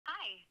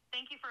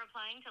Thank you for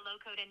applying to Low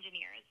Code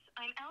Engineers.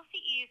 I'm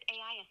LCE's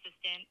AI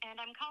assistant, and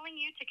I'm calling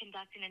you to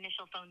conduct an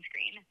initial phone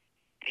screen.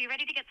 Are you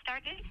ready to get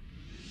started?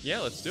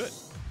 Yeah, let's do it.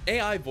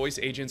 AI voice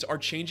agents are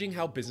changing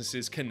how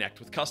businesses connect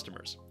with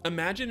customers.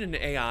 Imagine an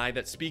AI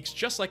that speaks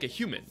just like a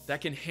human,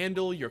 that can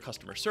handle your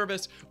customer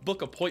service,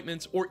 book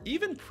appointments, or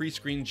even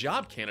pre-screen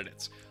job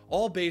candidates,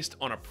 all based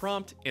on a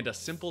prompt and a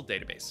simple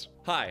database.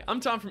 Hi, I'm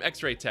Tom from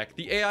xray.tech,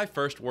 the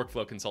AI-first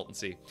workflow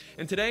consultancy,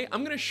 and today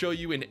I'm going to show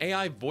you an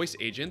AI voice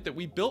agent that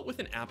we built with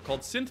an app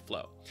called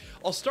Synthflow.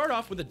 I'll start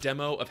off with a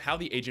demo of how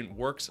the agent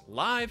works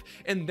live,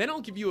 and then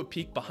I'll give you a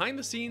peek behind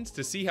the scenes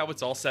to see how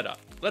it's all set up.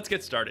 Let's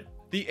get started.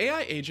 The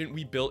AI agent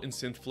we built in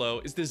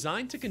Synthflow is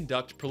designed to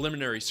conduct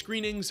preliminary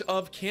screenings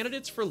of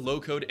candidates for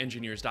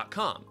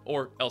lowcodeengineers.com,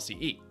 or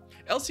LCE.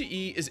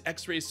 LCE is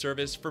X-Ray's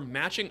service for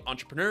matching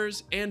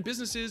entrepreneurs and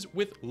businesses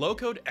with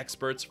low-code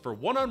experts for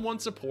one-on-one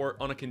support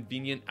on a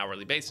convenient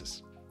hourly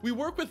basis. We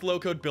work with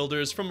low-code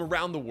builders from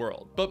around the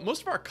world, but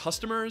most of our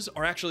customers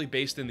are actually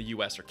based in the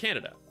US or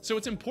Canada, so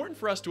it's important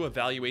for us to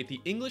evaluate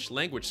the English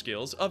language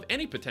skills of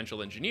any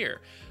potential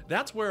engineer.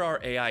 That's where our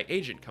AI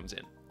agent comes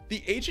in.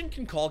 The agent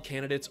can call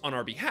candidates on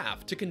our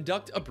behalf to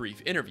conduct a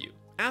brief interview,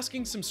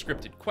 asking some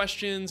scripted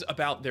questions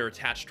about their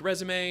attached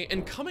resume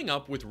and coming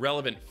up with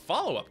relevant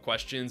follow-up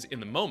questions in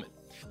the moment.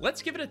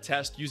 Let's give it a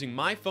test using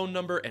my phone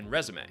number and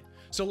resume.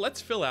 So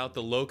let's fill out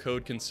the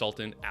low-code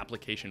consultant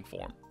application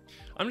form.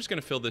 I'm just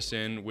going to fill this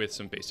in with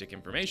some basic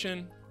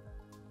information.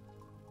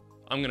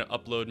 I'm going to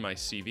upload my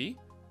CV.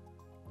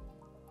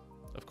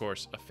 Of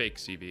course, a fake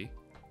CV.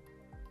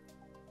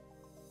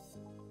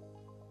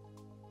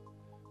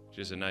 Which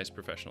is a nice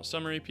professional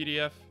summary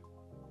PDF.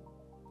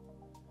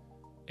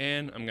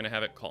 And I'm going to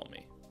have it call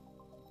me.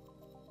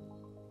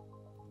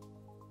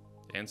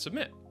 And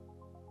submit.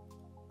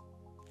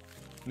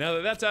 Now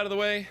that that's out of the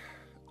way,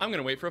 I'm going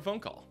to wait for a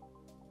phone call.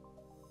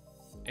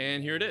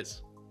 And here it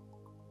is.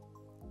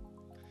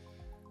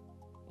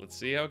 Let's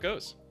see how it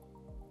goes.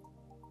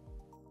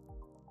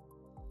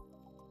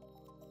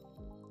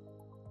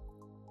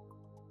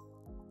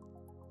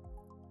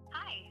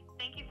 Hi,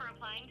 thank you for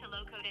applying to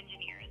Low Code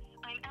Engineers.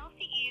 I'm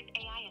LCE's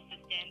AI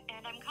assistant,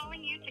 and I'm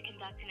calling you to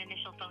conduct an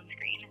initial phone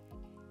screen.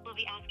 We'll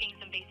be asking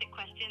some basic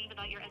questions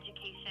about your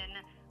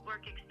education,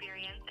 work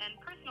experience, and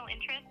personal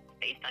interests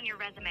based on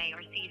your resume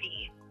or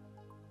CV.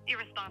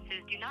 Your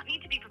responses do not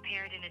need to be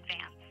prepared in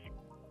advance.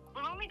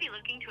 We'll only be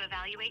looking to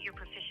evaluate your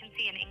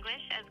proficiency in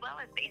English as well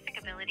as basic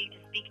ability to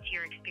speak to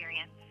your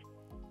experience.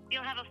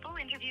 You'll have a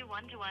full interview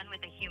one-to-one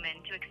with a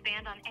human to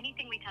expand on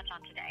anything we touch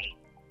on today.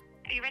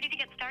 Are you ready to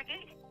get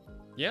started?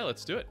 Yeah,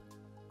 let's do it.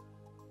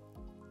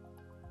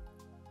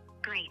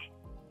 Great.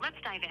 Let's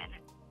dive in.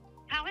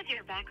 How has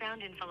your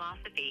background in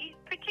philosophy,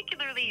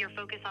 particularly your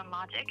focus on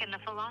logic and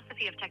the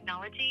philosophy of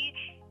technology,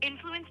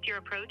 influenced your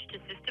approach to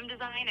system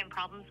design and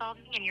problem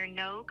solving in your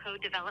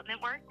no-code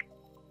development work?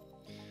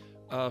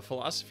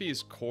 Philosophy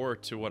is core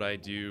to what I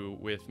do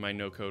with my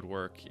no-code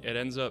work. It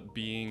ends up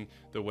being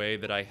the way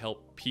that I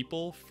help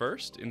people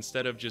first,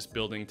 instead of just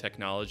building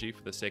technology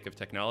for the sake of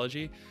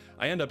technology.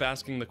 I end up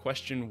asking the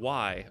question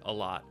why a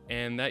lot,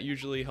 and that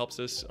usually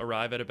helps us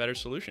arrive at a better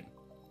solution.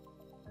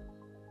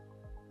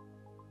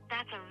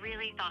 That's a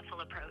really thoughtful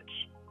approach.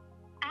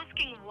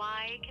 Asking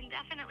why can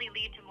definitely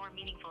lead to more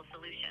meaningful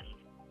solutions.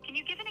 Can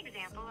you give an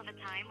example of a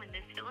time when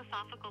this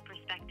philosophical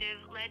perspective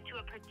led to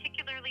a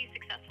particularly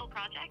successful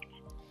project?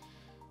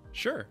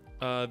 Sure.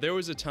 There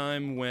was a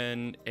time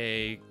when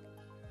a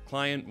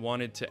client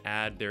wanted to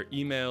add their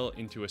email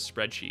into a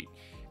spreadsheet,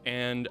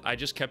 and I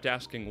just kept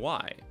asking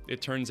why.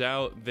 It turns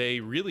out they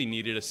really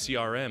needed a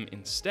CRM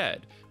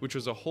instead, which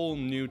was a whole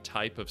new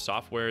type of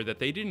software that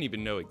they didn't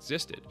even know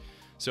existed.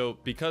 So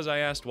because I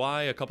asked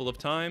why a couple of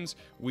times,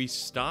 we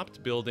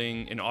stopped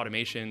building an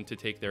automation to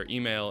take their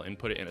email and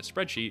put it in a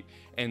spreadsheet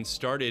and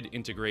started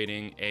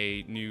integrating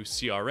a new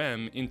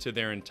CRM into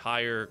their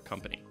entire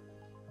company.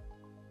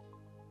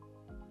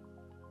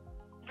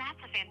 That's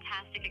a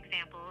fantastic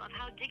example of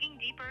how digging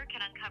deeper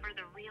can uncover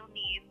the real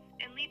needs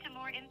and lead to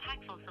more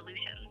impactful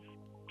solutions.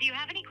 Do you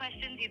have any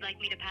questions you'd like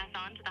me to pass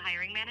on to the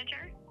hiring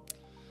manager?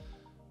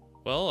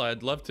 Well,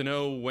 I'd love to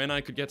know when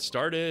I could get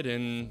started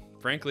and,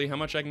 frankly, how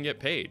much I can get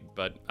paid,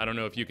 but I don't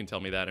know if you can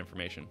tell me that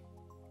information.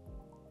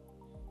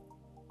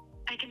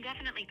 I can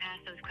definitely pass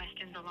those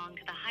questions along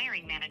to the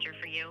hiring manager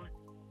for you.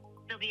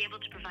 They'll be able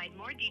to provide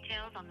more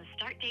details on the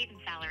start date and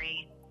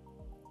salary.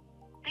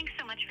 Thanks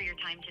so much for your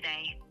time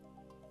today.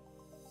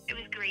 It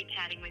was great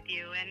chatting with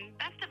you, and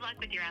best of luck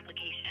with your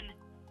application.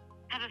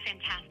 Have a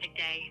fantastic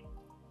day.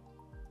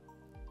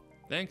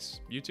 Thanks.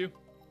 You too.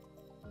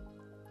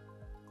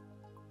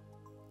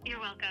 You're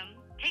welcome.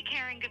 Take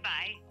care and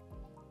goodbye.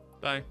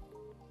 Bye.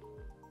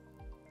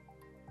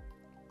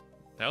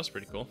 That was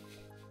pretty cool.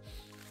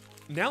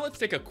 Now let's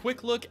take a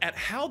quick look at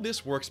how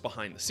this works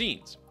behind the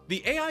scenes.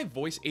 The AI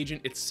voice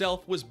agent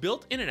itself was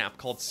built in an app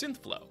called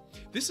Synthflow.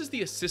 This is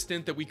the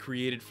assistant that we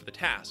created for the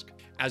task.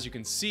 As you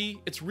can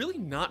see, it's really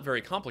not very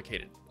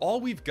complicated.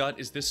 All we've got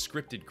is this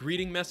scripted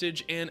greeting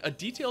message and a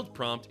detailed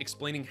prompt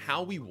explaining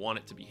how we want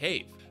it to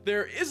behave.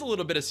 There is a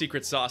little bit of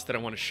secret sauce that I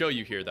want to show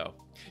you here though.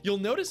 You'll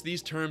notice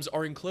these terms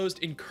are enclosed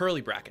in curly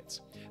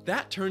brackets.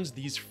 That turns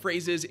these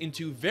phrases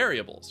into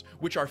variables,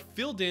 which are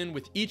filled in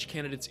with each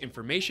candidate's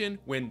information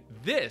when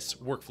this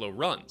workflow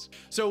runs.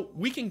 So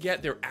we can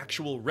get their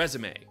actual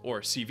resume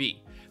or CV,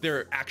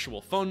 their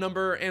actual phone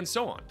number, and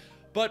so on.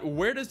 But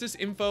where does this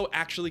info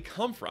actually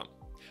come from?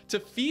 To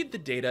feed the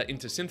data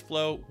into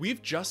Synthflow,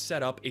 we've just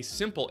set up a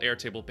simple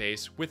Airtable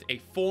base with a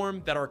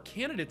form that our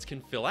candidates can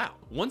fill out.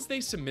 Once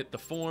they submit the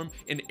form,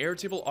 an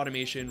Airtable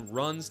automation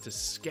runs to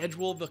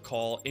schedule the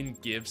call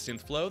and give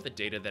Synthflow the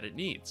data that it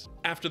needs.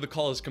 After the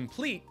call is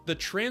complete, the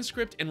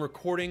transcript and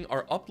recording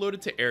are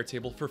uploaded to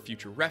Airtable for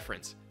future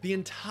reference. The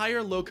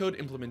entire low-code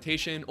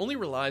implementation only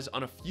relies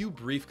on a few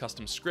brief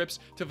custom scripts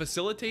to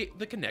facilitate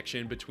the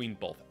connection between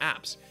both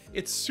apps.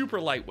 It's super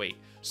lightweight,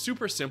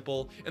 super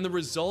simple, and the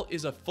result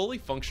is a fully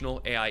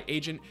functional AI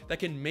agent that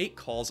can make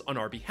calls on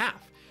our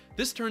behalf.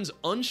 This turns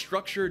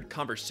unstructured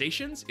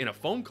conversations in a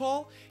phone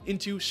call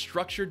into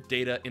structured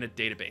data in a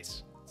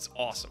database. It's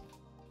awesome.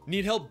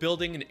 Need help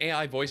building an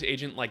AI voice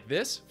agent like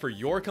this for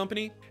your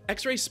company?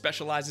 Xray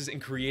specializes in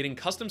creating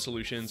custom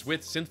solutions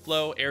with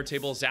Synthflow,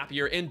 Airtable,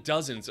 Zapier, and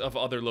dozens of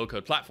other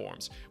low-code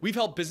platforms. We've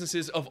helped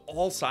businesses of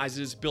all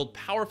sizes build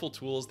powerful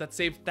tools that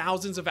save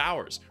thousands of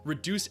hours,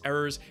 reduce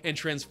errors, and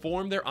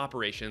transform their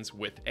operations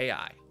with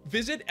AI.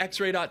 Visit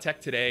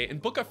xray.tech today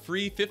and book a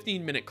free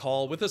 15-minute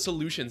call with a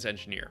solutions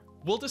engineer.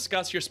 We'll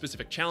discuss your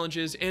specific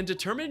challenges and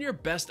determine your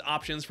best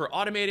options for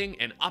automating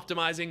and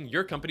optimizing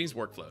your company's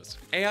workflows.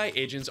 AI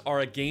agents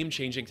are a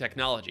game-changing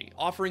technology,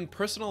 offering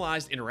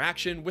personalized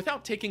interaction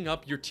without taking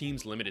up your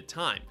team's limited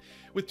time.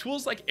 With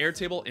tools like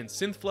Airtable and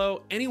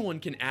Synthflow, anyone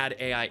can add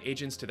AI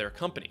agents to their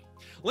company.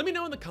 Let me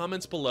know in the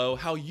comments below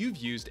how you've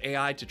used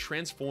AI to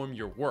transform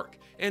your work,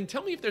 and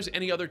tell me if there's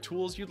any other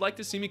tools you'd like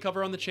to see me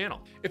cover on the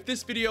channel. If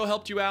this video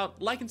helped you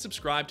out, like and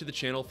subscribe to the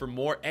channel for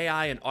more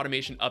AI and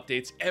automation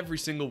updates every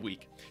single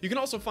week. You can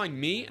also find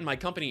me and my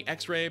company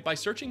Xray by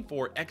searching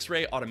for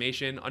Xray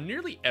Automation on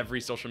nearly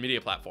every social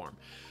media platform.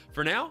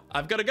 For now,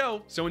 I've got to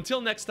go, so until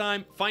next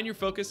time, find your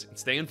focus and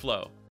stay in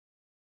flow.